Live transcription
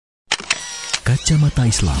Kacamata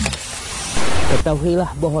Islam.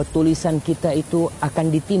 Ketahuilah bahwa tulisan kita itu akan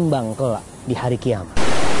ditimbang kelak di hari kiamat.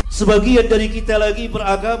 Sebagian dari kita lagi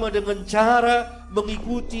beragama dengan cara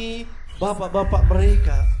mengikuti bapak-bapak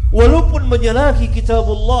mereka, walaupun menyalahi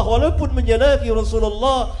kitabullah, walaupun menyalahi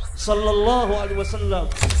Rasulullah sallallahu alaihi wasallam.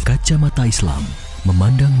 Kacamata Islam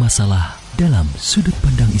memandang masalah dalam sudut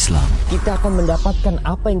pandang Islam. Kita akan mendapatkan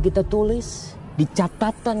apa yang kita tulis di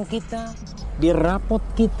catatan kita, di rapot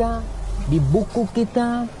kita, di buku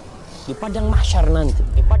kita, di padang mahsyar nanti.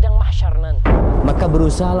 Maka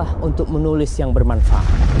berusahalah untuk menulis yang bermanfaat.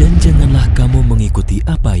 Dan janganlah kamu mengikuti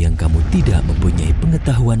apa yang kamu tidak mempunyai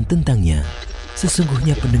pengetahuan tentangnya.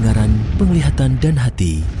 Sesungguhnya pendengaran, penglihatan, dan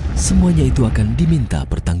hati, semuanya itu akan diminta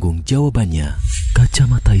pertanggungjawabannya.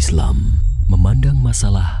 Kacamata Islam memandang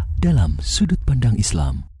masalah dalam sudut pandang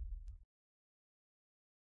Islam.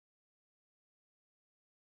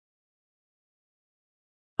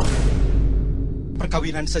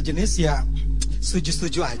 Perkawinan sejenis ya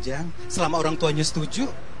setuju-setuju aja. Selama orang tuanya setuju,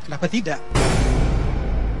 kenapa tidak?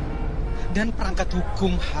 Dan perangkat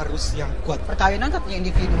hukum harus yang kuat. Perkawinan kan punya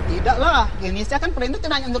individu. Tidaklah, Indonesia kan perintah itu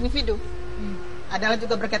hanya untuk individu. Adalah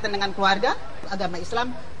juga berkaitan dengan keluarga. Agama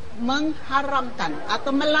Islam mengharamkan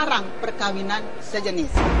atau melarang perkawinan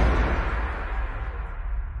sejenis.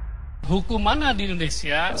 Hukum mana di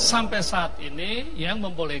Indonesia sampai saat ini yang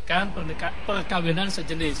membolehkan perkawinan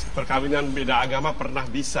sejenis? Perkawinan beda agama pernah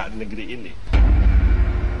bisa di negeri ini.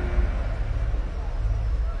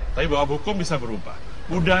 Tapi bahwa hukum bisa berubah,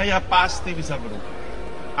 budaya pasti bisa berubah.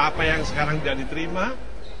 Apa yang sekarang tidak diterima,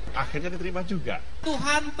 akhirnya diterima juga.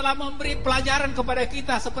 Tuhan telah memberi pelajaran kepada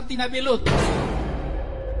kita seperti Nabi Lut.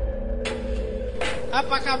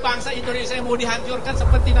 Apakah bangsa Indonesia mau dihancurkan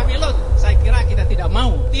seperti Nabi Lut? Saya kira kita tidak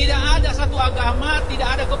mau. Tidak ada satu agama,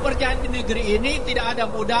 tidak ada kepercayaan di negeri ini, tidak ada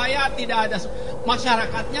budaya, tidak ada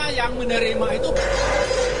masyarakatnya yang menerima itu.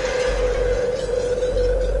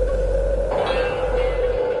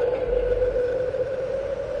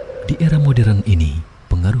 Di era modern ini,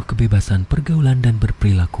 pengaruh kebebasan pergaulan dan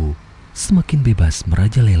berperilaku semakin bebas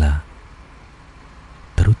merajalela.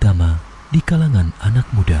 Terutama di kalangan anak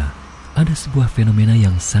muda. Ada sebuah fenomena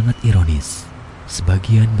yang sangat ironis.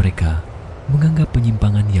 Sebagian mereka menganggap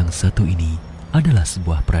penyimpangan yang satu ini adalah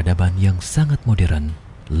sebuah peradaban yang sangat modern,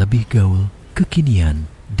 lebih gaul,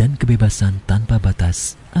 kekinian, dan kebebasan tanpa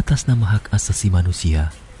batas atas nama hak asasi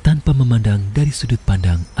manusia, tanpa memandang dari sudut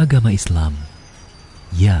pandang agama Islam.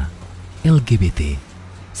 Ya, LGBT.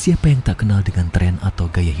 Siapa yang tak kenal dengan tren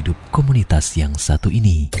atau gaya hidup komunitas yang satu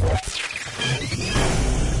ini?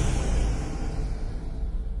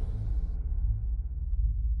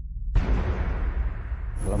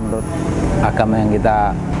 Menurut agama yang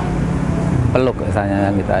kita peluk, misalnya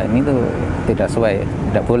yang kita ini tuh tidak sesuai,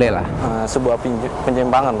 tidak boleh lah. Sebuah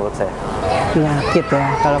penyimpangan menurut saya. Penyakit ya,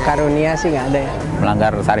 kalau karunia sih nggak ada ya.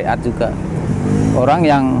 Melanggar syariat juga. Orang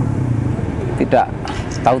yang tidak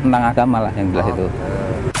tahu tentang agama lah yang jelas itu.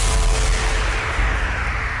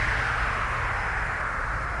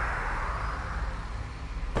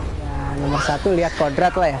 Ya, nomor satu lihat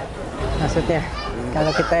kodrat lah ya, maksudnya.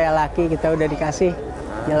 Kalau kita ya laki, kita udah dikasih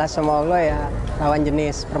jelas sama Allah ya lawan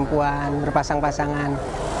jenis perempuan, berpasang-pasangan.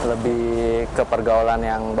 Lebih ke pergaulan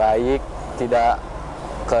yang baik, tidak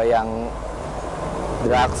ke yang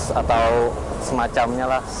drugs atau semacamnya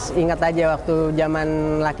lah. Ingat aja waktu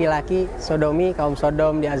zaman laki-laki, sodomi, kaum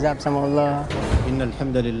Sodom diazab sama Allah. Innal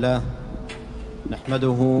hamdalillah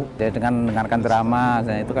nahmaduhu. Dengan mendengarkan drama,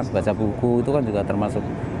 itu kan baca buku, itu kan juga termasuk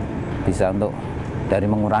bisa untuk dari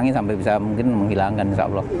mengurangi sampai bisa mungkin menghilangkan, insya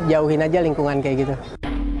Allah. Jauhin aja lingkungan kayak gitu.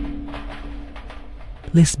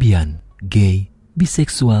 Lesbian, gay,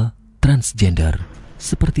 biseksual, transgender,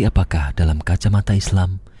 seperti apakah dalam kacamata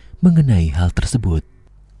Islam mengenai hal tersebut?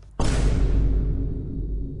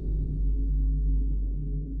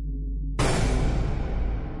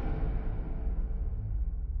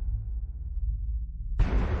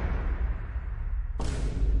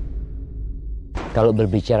 Kalau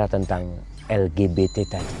berbicara tentang LGBT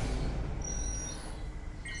tadi,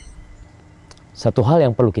 satu hal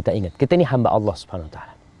yang perlu kita ingat, kita ini hamba Allah Subhanahu wa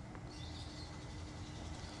Ta'ala.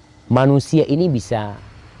 Manusia ini bisa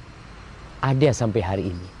ada sampai hari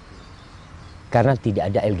ini karena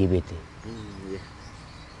tidak ada LGBT.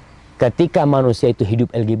 Ketika manusia itu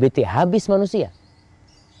hidup LGBT, habis manusia.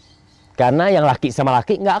 Karena yang laki sama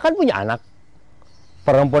laki nggak akan punya anak,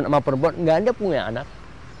 perempuan sama perempuan nggak ada punya anak.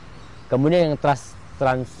 Kemudian yang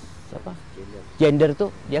gender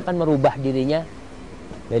tuh dia akan merubah dirinya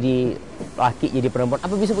dari laki jadi perempuan.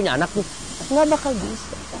 Apa bisa punya anak tuh? Nggak bakal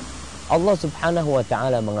bisa. Allah Subhanahu wa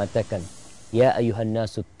Ta'ala mengatakan, Ya ayuhan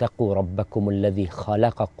nasu taqu rabbakumul ladzi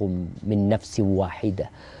khalaqakum min nafsin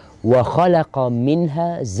wahidah wa khalaqa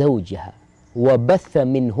minha zawjaha wa batha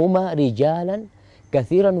minhuma rijalan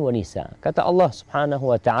katsiran wa nisa. Kata Allah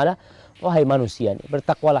Subhanahu wa taala, wahai manusia,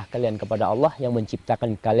 bertakwalah kalian kepada Allah yang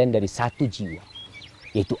menciptakan kalian dari satu jiwa,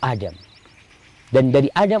 yaitu Adam. Dan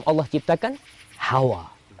dari Adam Allah ciptakan Hawa.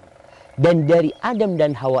 Dan dari Adam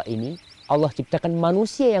dan Hawa ini Allah ciptakan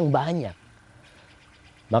manusia yang banyak.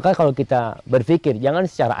 Maka kalau kita berpikir, jangan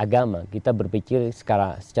secara agama, kita berpikir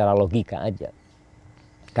secara logika aja.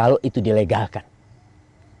 Kalau itu dilegalkan,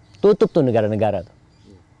 tutup tuh negara-negara tuh.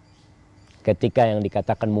 Ketika yang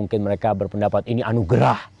dikatakan mungkin mereka berpendapat ini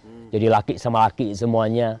anugerah, jadi laki sama laki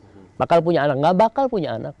semuanya, bakal punya anak, nggak bakal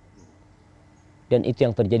punya anak. Dan itu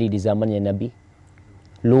yang terjadi di zamannya Nabi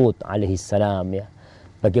Lut alaihissalam ya.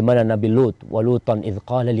 Bagaimana Nabi Lut, wa lutan idh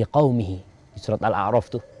qala liqaumihi, di surat Al-A'raf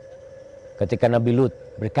tuh. Ketika Nabi Lut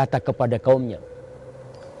berkata kepada kaumnya,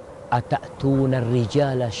 ata'tuna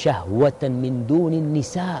rijala syahwatan min dunin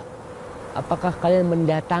nisa. Apakah kalian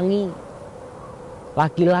mendatangi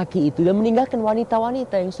laki-laki itu dan meninggalkan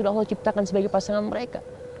wanita-wanita yang sudah Allah ciptakan sebagai pasangan mereka?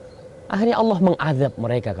 Akhirnya Allah mengazab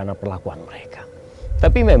mereka karena perlakuan mereka.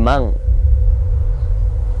 Tapi memang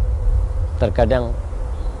terkadang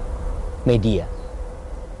media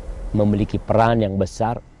memiliki peran yang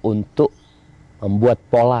besar untuk membuat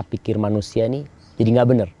pola pikir manusia ini jadi nggak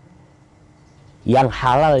benar. Yang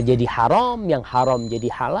halal jadi haram, yang haram jadi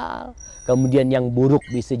halal, kemudian yang buruk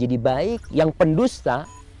bisa jadi baik, yang pendusta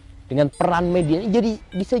dengan peran media ini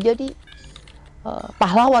bisa jadi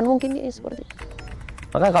pahlawan mungkin ya, seperti itu.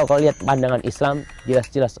 Maka kalau lihat pandangan Islam,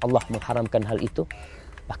 jelas-jelas Allah mengharamkan hal itu.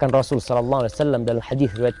 Bahkan Rasul sallallahu alaihi wasallam dalam hadis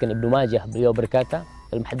riwayatkan Ibnu Majah, beliau berkata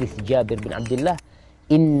dalam hadis Jabir bin Abdullah,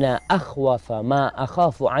 inna akhwafa ma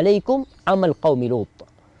akhafu alaikum amal qaumi Lut.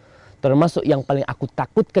 Termasuk yang paling aku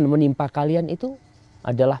takutkan menimpa kalian itu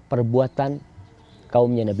adalah perbuatan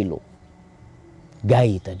kaumnya Nabi Lut.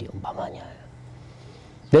 Gai tadi umpamanya.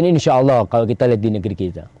 Dan insya Allah kalau kita lihat di negeri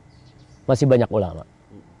kita, masih banyak ulama.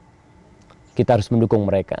 Kita harus mendukung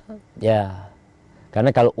mereka. Ya, karena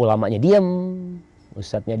kalau ulamanya diam,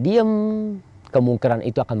 ustadznya diam, kemungkaran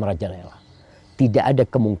itu akan merajalela. Tidak ada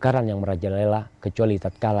kemungkaran yang merajalela kecuali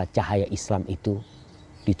tatkala cahaya Islam itu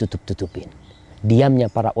ditutup-tutupin. Diamnya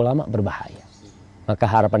para ulama berbahaya. Maka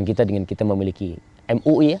harapan kita dengan kita memiliki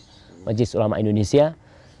MUI ya, Majelis Ulama Indonesia,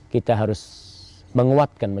 kita harus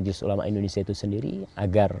menguatkan Majelis Ulama Indonesia itu sendiri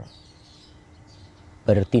agar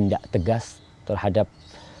bertindak tegas terhadap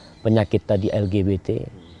penyakit tadi LGBT.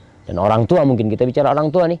 Dan orang tua, mungkin kita bicara orang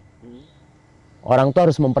tua nih. Orang tua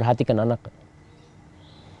harus memperhatikan anak.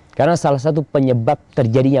 Karena salah satu penyebab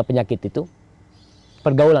terjadinya penyakit itu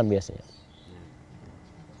pergaulan biasanya.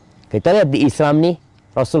 Kita lihat di Islam nih,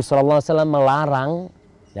 Rasul SAW melarang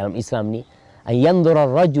dalam Islam nih, ayyandhura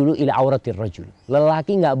rajulu ila auratir rajul.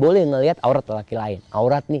 Lelaki nggak boleh ngelihat aurat lelaki lain.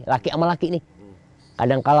 Aurat nih, laki sama laki nih.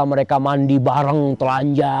 Kadang-kala mereka mandi bareng,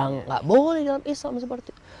 telanjang, nggak boleh dalam Islam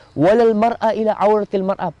seperti itu. Walal mar'a ila auratil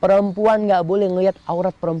mar'a. Perempuan nggak boleh ngelihat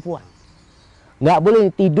aurat perempuan. Nggak boleh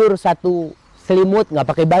tidur satu selimut, nggak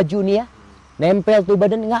pakai baju nih ya, nempel tuh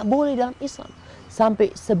badan, nggak boleh dalam Islam.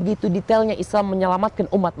 Sampai sebegitu detailnya Islam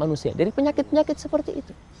menyelamatkan umat manusia dari penyakit-penyakit seperti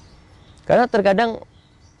itu. Karena terkadang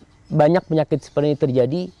banyak penyakit seperti ini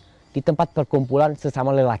terjadi di tempat perkumpulan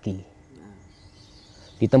sesama lelaki,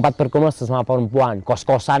 di tempat perkumpulan sesama perempuan,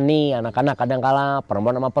 kos-kosan nih, anak-anak kadang-kala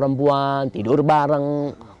perempuan sama perempuan tidur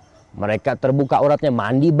bareng, mereka terbuka auratnya,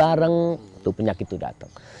 mandi bareng, tuh penyakit itu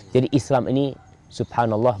datang. Jadi Islam ini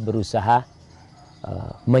subhanallah berusaha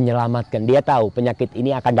menyelamatkan. Dia tahu penyakit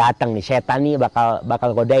ini akan datang nih, setan nih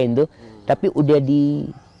bakal godain tuh, tapi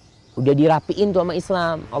udah dirapiin tuh sama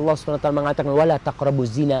Islam. Allah SWT mengatakan wala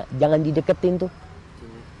taqrabuz zina, jangan dideketin tuh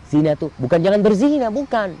zina tuh, bukan jangan berzina,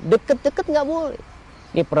 bukan deket-deket nggak boleh.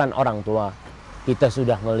 Ini peran orang tua. Kita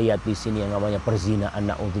sudah melihat di sini yang namanya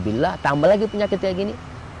perzinaan, naudzubillah, tambah lagi penyakit kayak gini,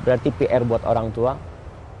 berarti PR buat orang tua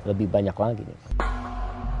lebih banyak lagi nih.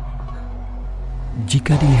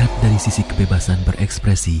 Jika dilihat dari sisi kebebasan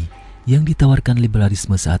berekspresi yang ditawarkan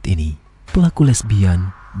liberalisme saat ini, pelaku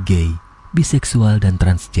lesbian, gay, biseksual, dan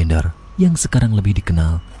transgender yang sekarang lebih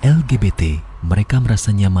dikenal LGBT, mereka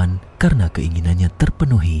merasa nyaman karena keinginannya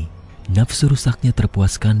terpenuhi. Nafsu rusaknya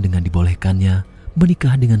terpuaskan dengan dibolehkannya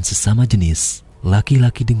menikah dengan sesama jenis,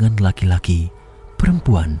 laki-laki dengan laki-laki,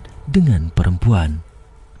 perempuan dengan perempuan.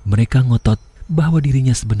 Mereka ngotot bahwa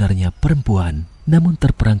dirinya sebenarnya perempuan, namun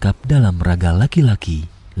terperangkap dalam raga laki-laki,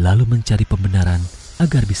 lalu mencari pembenaran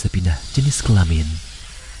agar bisa pindah jenis kelamin.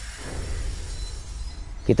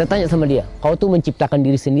 Kita tanya sama dia, kau tuh menciptakan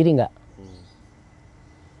diri sendiri nggak?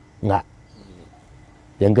 Nggak.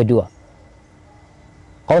 Yang kedua,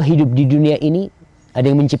 Kalau hidup di dunia ini ada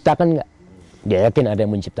yang menciptakan nggak? Dia yakin ada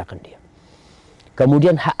yang menciptakan dia.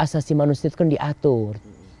 Kemudian hak asasi manusia itu kan diatur.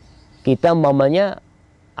 Kita umpamanya,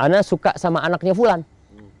 ana suka sama anaknya fulan,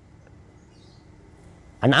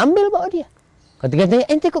 ana ambil bawa dia. Ketika tanya,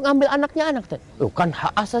 ente kok ngambil anaknya anak? Oh, kan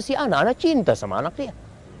hak asasi ana cinta sama anak dia.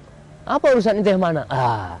 Apa urusan ente mana?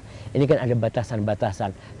 Ini kan ada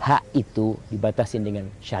batasan-batasan. Hak itu dibatasin dengan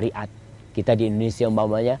syariat. Kita di Indonesia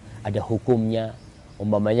umpamanya ada hukumnya.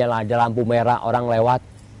 Umpamanya lah ada lampu merah, orang lewat,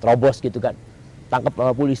 terobos gitu kan. Tangkap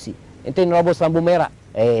sama polisi. Ente nerobos lampu merah.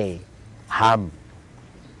 HAM.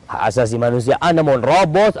 Hak asasi manusia. Anda mau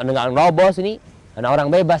nerobos, Anda nggak nerobos ini. Anda orang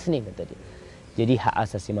bebas nih, kata dia. Jadi hak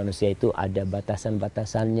asasi manusia itu ada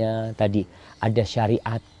batasan-batasannya. Tadi ada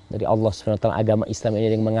syariat dari Allah SWT, agama Islam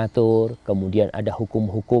ini yang mengatur. Kemudian ada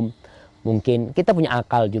hukum-hukum. Mungkin kita punya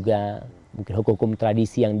akal juga. Mungkin hukum-hukum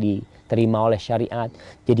tradisi yang diterima oleh syariat.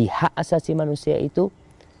 Jadi hak asasi manusia itu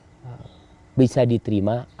bisa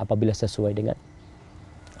diterima apabila sesuai dengan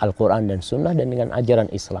Al-Quran dan Sunnah dan dengan ajaran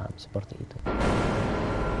Islam. Seperti itu.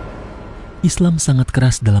 Islam sangat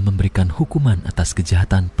keras dalam memberikan hukuman atas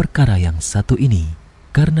kejahatan perkara yang satu ini,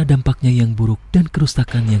 karena dampaknya yang buruk dan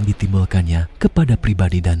kerusakan yang ditimbulkannya kepada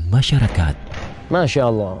pribadi dan masyarakat. Masya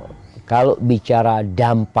Allah, kalau bicara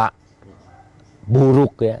dampak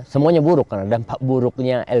buruk ya, semuanya buruk karena dampak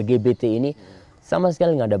buruknya LGBT ini sama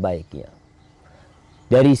sekali nggak ada baiknya.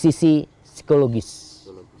 Dari sisi psikologis,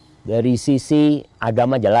 dari sisi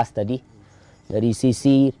agama jelas tadi, dari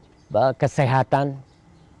sisi kesehatan.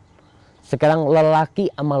 Sekarang lelaki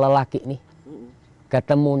sama lelaki nih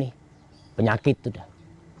ketemu nih, penyakit sudah.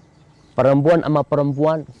 Perempuan sama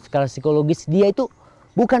perempuan secara psikologis dia itu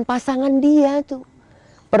bukan pasangan dia tuh.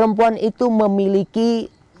 Perempuan itu memiliki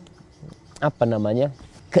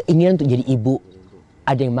keinginan untuk jadi ibu.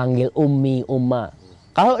 Ada yang manggil ummi, umma.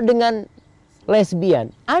 Kalau dengan lesbian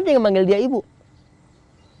ada yang manggil dia ibu.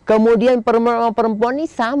 Kemudian perempuan sama perempuan ini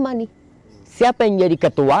sama nih. Siapa yang jadi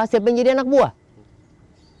ketua, siapa yang jadi anak buah.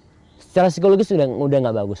 Secara psikologis udah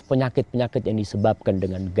nggak bagus. Penyakit-penyakit yang disebabkan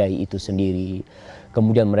dengan gay itu sendiri.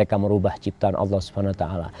 Kemudian mereka merubah ciptaan Allah Subhanahu Wa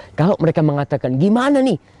Taala. Kalau mereka mengatakan gimana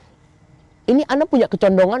nih? Ini anak punya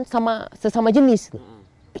kecondongan sama sesama jenis.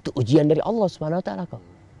 Itu ujian dari Allah Subhanahu Wa Taala kok.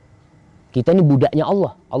 Kita ini budaknya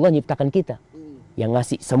Allah. Allah nyiptakan kita. Yang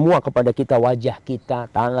ngasih semua kepada kita, wajah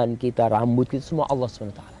kita, tangan kita, rambut kita, semua Allah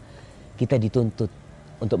Subhanahu Wa Taala. Kita dituntut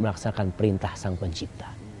untuk melaksanakan perintah Sang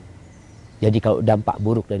Pencipta. Jadi kalau dampak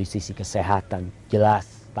buruk dari sisi kesehatan,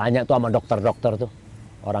 jelas. Tanya tuh sama dokter-dokter tuh.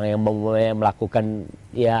 Orang yang melakukan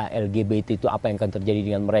ya LGBT itu apa yang akan terjadi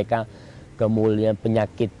dengan mereka. Kemudian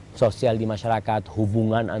penyakit sosial di masyarakat,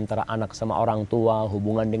 hubungan antara anak sama orang tua,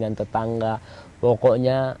 hubungan dengan tetangga.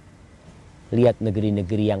 Pokoknya lihat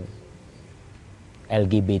negeri-negeri yang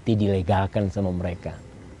LGBT dilegalkan sama mereka.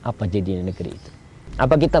 Apa jadinya negeri itu?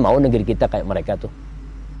 Apa kita mau negeri kita kayak mereka tuh?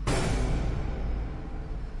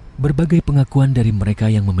 Berbagai pengakuan dari mereka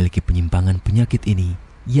yang memiliki penyimpangan penyakit ini,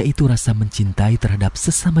 yaitu rasa mencintai terhadap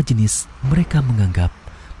sesama jenis, mereka menganggap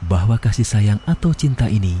bahwa kasih sayang atau cinta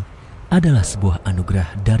ini adalah sebuah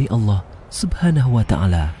anugerah dari Allah Subhanahu wa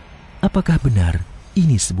Ta'ala. Apakah benar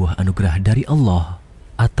ini sebuah anugerah dari Allah,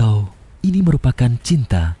 atau ini merupakan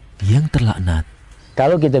cinta yang terlaknat?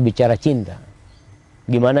 Kalau kita bicara cinta,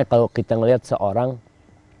 gimana kalau kita ngelihat seorang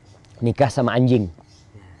nikah sama anjing?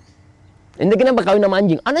 Ente kenapa kawin sama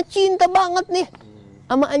anjing? Anak cinta banget nih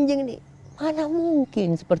sama anjing nih. Mana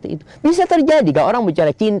mungkin seperti itu? Bisa terjadi kalau orang bicara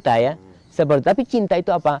cinta ya. Seperti, tapi cinta itu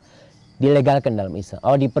apa? Dilegalkan dalam Islam.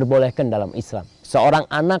 Oh, diperbolehkan dalam Islam. Seorang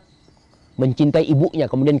anak mencintai ibunya,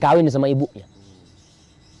 kemudian kawin sama ibunya.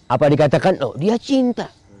 Apa dikatakan? Oh, dia cinta.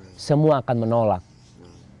 Semua akan menolak.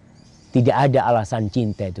 Tidak ada alasan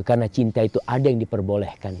cinta itu. Karena cinta itu ada yang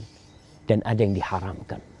diperbolehkan dan ada yang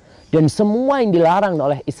diharamkan. Dan semua yang dilarang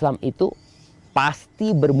oleh Islam itu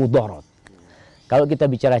pasti bermudarat. Kalau kita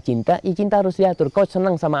bicara cinta, ya cinta harus diatur. Kau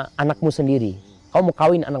senang sama anakmu sendiri. Kau mau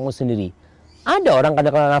kawin anakmu sendiri. Ada orang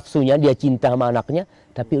kadang-kadang nafsunya, dia cinta sama anaknya,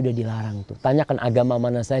 tapi udah dilarang tuh. Tanyakan agama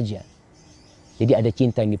mana saja. Jadi ada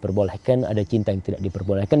cinta yang diperbolehkan, ada cinta yang tidak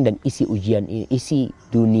diperbolehkan. Dan isi ujian ini, isi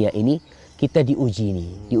dunia ini, kita diuji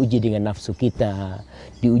nih. Diuji dengan nafsu kita,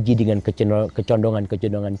 diuji dengan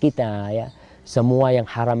kecondongan-kecondongan kita ya. Semua yang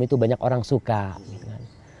haram itu banyak orang suka. Gitu kan.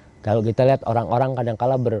 Kalau kita lihat orang-orang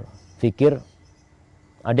kadang-kala berpikir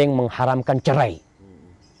ada yang mengharamkan cerai.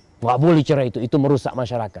 Nggak boleh cerai itu merusak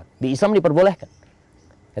masyarakat. Di Islam diperbolehkan.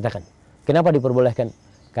 Katakan, kenapa diperbolehkan?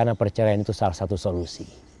 Karena perceraian itu salah satu solusi.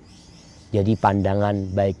 Jadi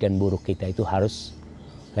pandangan baik dan buruk kita itu harus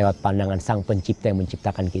lewat pandangan Sang Pencipta yang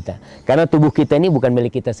menciptakan kita. Karena tubuh kita ini bukan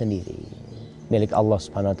milik kita sendiri. Milik Allah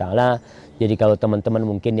Subhanahu Wa Taala. Jadi kalau teman-teman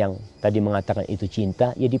mungkin yang tadi mengatakan itu cinta,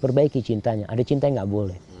 ya diperbaiki cintanya. Ada cinta yang nggak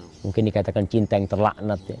boleh. Mungkin dikatakan cinta yang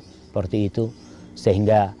terlaknat ya, seperti itu.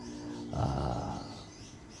 Sehingga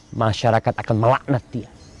masyarakat akan melaknat dia.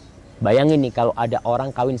 Bayangin nih kalau ada orang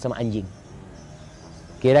kawin sama anjing.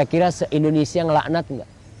 Kira-kira se-Indonesia ngelaknat nggak?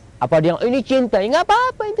 Apa dia ini cinta? Ya nggak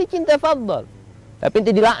apa-apa, itu cinta fadl. Tapi itu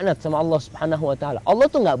dilaknat sama Allah Subhanahu wa Ta'ala. Allah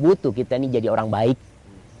tuh nggak butuh kita ini jadi orang baik.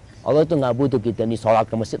 Allah tuh nggak butuh kita ini sholat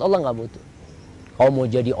ke masjid. Allah nggak butuh. Kau mau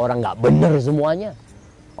jadi orang nggak benar semuanya,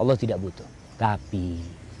 Allah tidak butuh. Tapi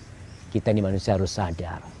kita ini manusia harus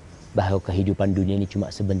sadar bahwa kehidupan dunia ini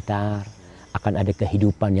cuma sebentar. Akan ada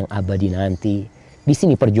kehidupan yang abadi nanti. Di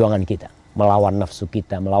sini perjuangan kita melawan nafsu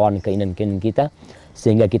kita, melawan keinginan-keinginan kita,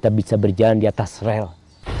 sehingga kita bisa berjalan di atas rel.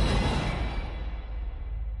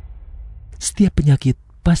 Setiap penyakit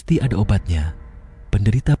pasti ada obatnya.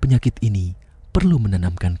 Penderita penyakit ini perlu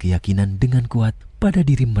menanamkan keyakinan dengan kuat pada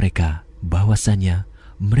diri mereka bahwasanya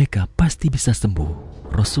mereka pasti bisa sembuh.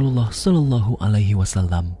 Rasulullah Shallallahu Alaihi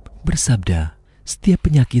Wasallam bersabda, setiap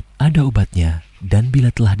penyakit ada obatnya, dan bila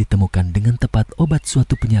telah ditemukan dengan tepat obat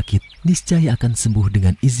suatu penyakit, niscaya akan sembuh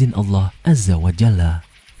dengan izin Allah Azza wa Jalla.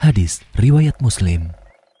 Hadis riwayat Muslim.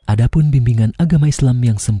 Adapun bimbingan agama Islam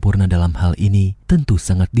yang sempurna dalam hal ini tentu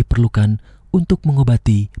sangat diperlukan untuk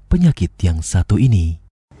mengobati penyakit yang satu ini.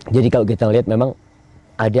 Jadi kalau kita lihat memang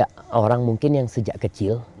ada orang mungkin yang sejak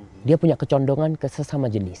kecil dia punya kecondongan ke sesama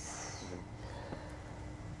jenis.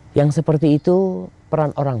 Yang seperti itu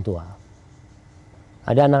peran orang tua.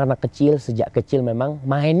 Ada anak-anak kecil sejak kecil memang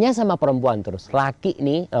mainnya sama perempuan terus. Laki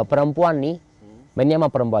nih, perempuan nih mainnya sama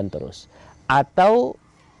perempuan terus. Atau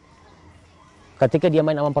ketika dia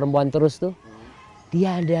main sama perempuan terus tuh,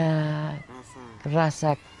 dia ada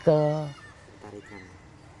rasa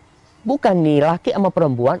bukan nih laki sama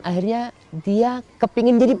perempuan, akhirnya dia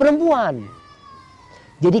kepingin jadi perempuan.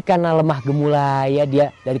 Jadi karena lemah gemulai ya,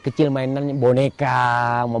 dia dari kecil mainannya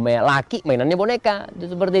boneka, laki mainannya boneka,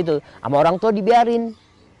 itu seperti itu. Sama orang tua dibiarin.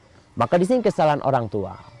 Maka di sini kesalahan orang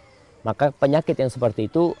tua. Maka penyakit yang seperti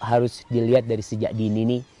itu harus dilihat dari sejak dini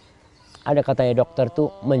nih. Ada katanya dokter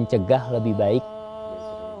tuh mencegah lebih baik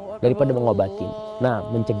daripada mengobatin. Nah,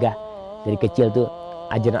 mencegah dari kecil tuh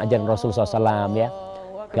ajaran-ajaran Rasulullah SAW ya.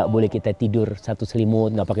 Gak boleh kita tidur satu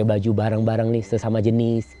selimut, gak pakai baju bareng-bareng nih sesama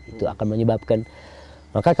jenis. Itu akan menyebabkan.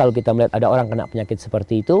 Maka kalau kita melihat ada orang kena penyakit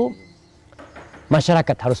seperti itu,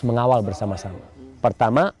 masyarakat harus mengawal bersama-sama.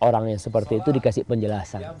 Pertama, orang yang seperti itu dikasih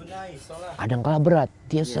penjelasan. Ada yang kalah berat.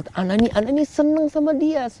 Dia Ustaz, anak ini seneng sama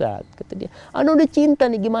dia, Ustaz. Kata dia, anak udah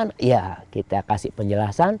cinta nih gimana? Ya, kita kasih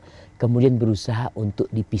penjelasan, kemudian berusaha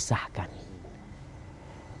untuk dipisahkan.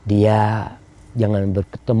 Dia jangan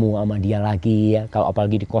bertemu sama dia lagi ya. Kalau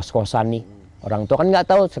apalagi di kos-kosan nih, orang tua kan nggak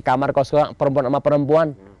tahu sekamar kos-kosan perempuan sama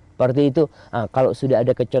perempuan. Seperti itu. Nah, kalau sudah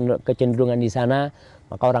ada kecenderungan di sana,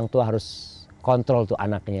 maka orang tua harus kontrol tuh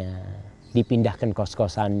anaknya, dipindahkan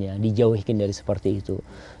kos-kosannya, dijauhkan dari seperti itu.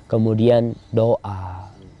 Kemudian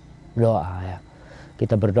doa ya.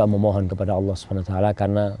 Kita berdoa memohon kepada Allah SWT,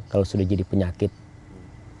 karena kalau sudah jadi penyakit,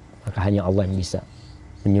 maka hanya Allah yang bisa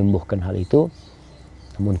menyembuhkan hal itu.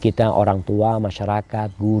 Namun kita orang tua,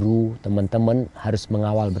 masyarakat, guru, teman-teman harus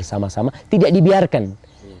mengawal bersama-sama, tidak dibiarkan.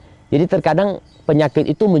 Jadi terkadang penyakit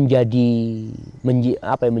itu menjadi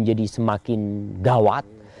semakin gawat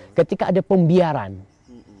ketika ada pembiaran.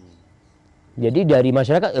 Jadi dari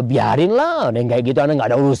masyarakat biarin lah, kayak gitu anak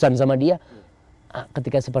nggak ada urusan sama dia.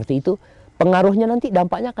 Ketika seperti itu, pengaruhnya nanti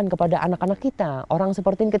dampaknya akan kepada anak-anak kita. Orang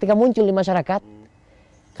seperti ini ketika muncul di masyarakat,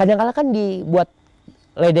 kadang-kala kan dibuat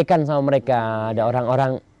ledekan sama mereka. Ada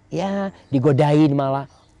orang-orang ya digodain malah.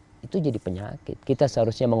 Itu jadi penyakit. Kita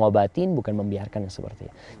seharusnya mengobatin, bukan membiarkan yang seperti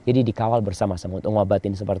itu. Jadi dikawal bersama-sama untuk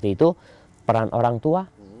mengobatin seperti itu. Peran orang tua,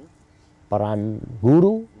 peran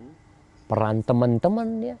guru, peran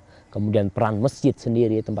teman-teman ya, kemudian peran masjid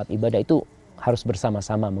sendiri, tempat ibadah, itu harus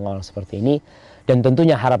bersama-sama mengawal seperti ini. Dan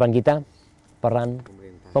tentunya harapan kita, peran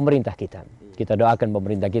pemerintah kita. Kita doakan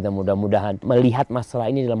pemerintah kita mudah-mudahan melihat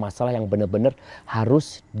masalah ini adalah masalah yang benar-benar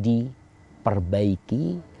harus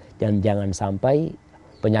diperbaiki, dan jangan sampai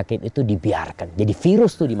penyakit itu dibiarkan jadi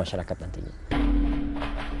virus tuh di masyarakat nantinya.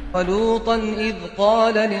 وَلُوطًا إِذْ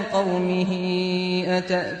قَالَ لِقَوْمِهِ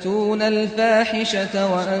أَتَأْتُونَ الْفَاحِشَةَ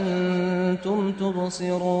وَأَنْتُمْ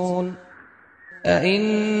تُبْصِرُونَ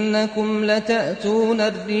أَإِنَّكُمْ لَتَأْتُونَ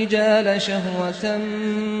الرِّجَالَ شَهْوَةً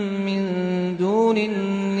مِّن دُونِ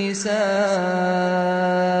النِّسَاءِ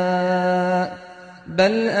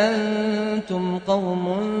بَلْ أَنْتُمْ قَوْمٌ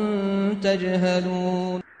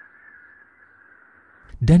تَجْهَلُونَ.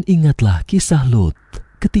 Dan ingatlah kisah Lut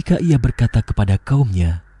ketika ia berkata kepada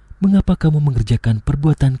kaumnya, mengapa kamu mengerjakan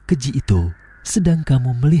perbuatan keji itu, sedang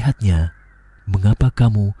kamu melihatnya? Mengapa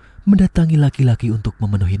kamu mendatangi laki-laki untuk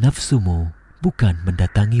memenuhi nafsumu, bukan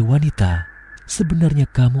mendatangi wanita? Sebenarnya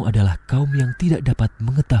kamu adalah kaum yang tidak dapat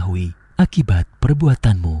mengetahui akibat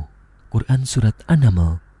perbuatanmu. Quran Surat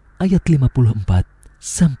An-Naml ayat 54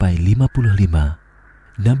 sampai 55.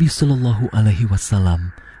 Nabi Shallallahu Alaihi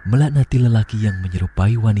Wasallam melaknati lelaki yang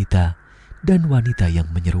menyerupai wanita dan wanita yang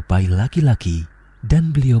menyerupai laki-laki, dan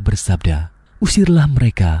beliau bersabda, usirlah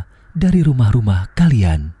mereka dari rumah-rumah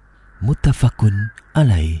kalian. Muttafaqun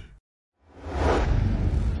alaih.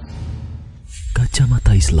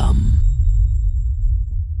 Kacamata Islam.